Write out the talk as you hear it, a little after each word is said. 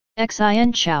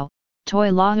xin chao,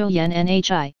 toi lao yen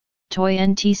nhi, toi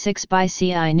nt 6 by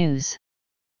ci news.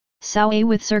 Sao a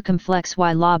with circumflex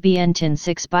y la bn tin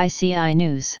 6 by ci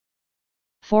news.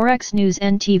 Forex news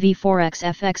NTVforex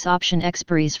FX option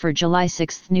expiries for July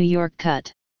 6 New York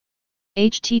cut.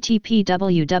 http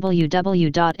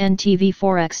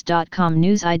www.ntvforex.com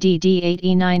news ID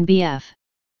d8e9bf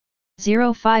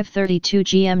 0532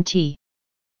 GMT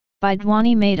by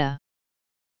Dhwani Mehta.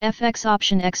 FX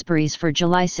option expiries for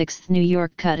July 6 New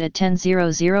York cut at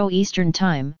 10:00 Eastern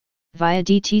Time, via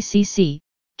DTCC,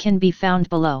 can be found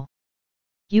below.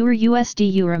 EUR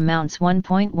USD EUR amounts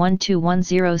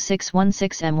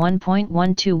 1.1210616 M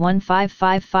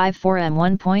 1.1215554 M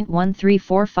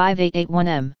 1.1345881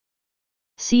 M.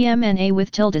 CMNA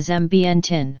with tildes MBN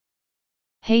tin.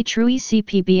 Hey Trui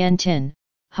CPBN tin,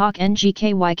 Hawk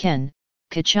NGKY Ken,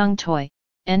 Kachung Toy,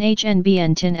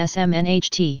 NHNBN tin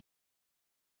SMNHT.